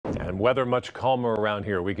And weather much calmer around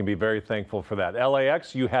here. We can be very thankful for that.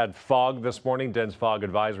 LAX, you had fog this morning. Dense fog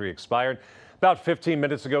advisory expired. About 15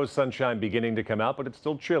 minutes ago, sunshine beginning to come out, but it's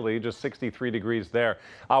still chilly, just 63 degrees there.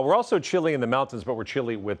 We're also chilly in the mountains, but we're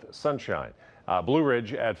chilly with sunshine. Blue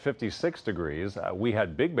Ridge at 56 degrees. We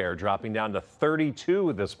had Big Bear dropping down to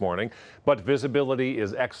 32 this morning, but visibility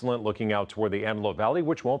is excellent looking out toward the Antelope Valley,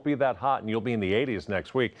 which won't be that hot, and you'll be in the 80s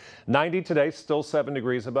next week. 90 today, still 7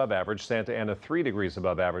 degrees above average. Santa Ana 3 degrees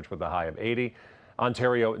above average with a high of 80.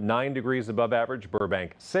 Ontario 9 degrees above average,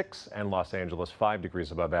 Burbank 6, and Los Angeles 5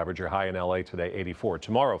 degrees above average. Your high in LA today 84.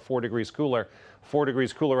 Tomorrow 4 degrees cooler. 4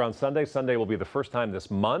 degrees cooler on Sunday. Sunday will be the first time this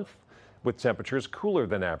month with temperatures cooler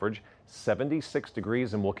than average, 76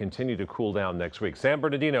 degrees, and will continue to cool down next week. San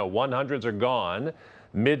Bernardino 100s are gone.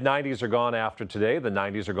 Mid 90s are gone after today. The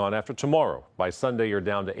 90s are gone after tomorrow. By Sunday, you're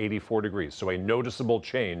down to 84 degrees. So a noticeable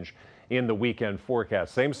change in the weekend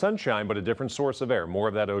forecast. Same sunshine, but a different source of air. More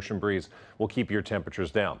of that ocean breeze will keep your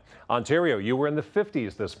temperatures down. Ontario, you were in the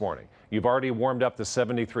 50s this morning. You've already warmed up to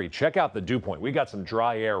 73. Check out the dew point. We got some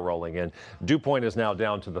dry air rolling in. Dew point is now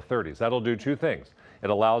down to the 30s. That'll do two things. It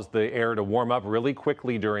allows the air to warm up really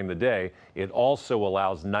quickly during the day. It also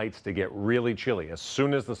allows nights to get really chilly. As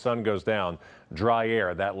soon as the sun goes down, dry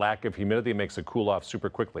air, that lack of humidity makes it cool off super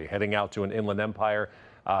quickly. Heading out to an Inland Empire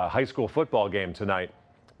high school football game tonight.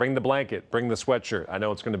 Bring the blanket, bring the sweatshirt. I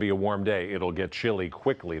know it's going to be a warm day. It'll get chilly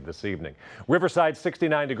quickly this evening. Riverside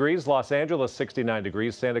 69 degrees, Los Angeles 69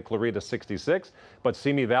 degrees, Santa Clarita 66, but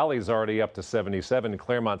Simi Valley is already up to 77,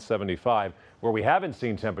 Claremont 75. Where we haven't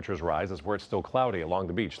seen temperatures rise is where it's still cloudy along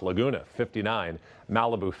the beach. Laguna 59,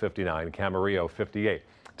 Malibu 59, Camarillo 58.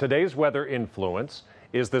 Today's weather influence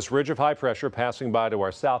is this ridge of high pressure passing by to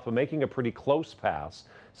our south, but making a pretty close pass.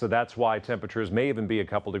 So that's why temperatures may even be a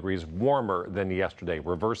couple degrees warmer than yesterday,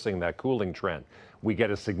 reversing that cooling trend. We get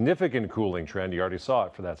a significant cooling trend. You already saw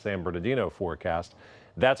it for that San Bernardino forecast.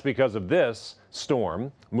 That's because of this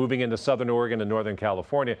storm moving into southern Oregon and northern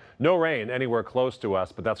California. No rain anywhere close to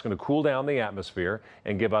us, but that's going to cool down the atmosphere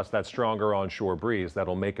and give us that stronger onshore breeze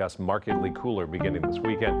that'll make us markedly cooler beginning this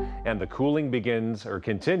weekend. And the cooling begins or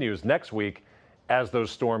continues next week as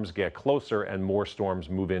those storms get closer and more storms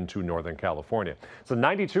move into northern California. So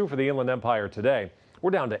 92 for the Inland Empire today.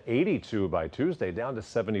 We're down to 82 by Tuesday, down to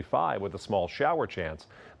 75 with a small shower chance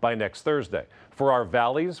by next Thursday. For our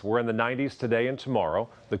valleys, we're in the 90s today and tomorrow.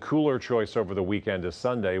 The cooler choice over the weekend is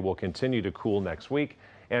Sunday. Will continue to cool next week.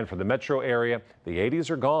 And for the metro area, the 80s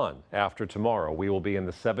are gone after tomorrow. We will be in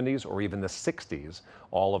the 70s or even the 60s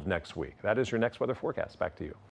all of next week. That is your next weather forecast. Back to you.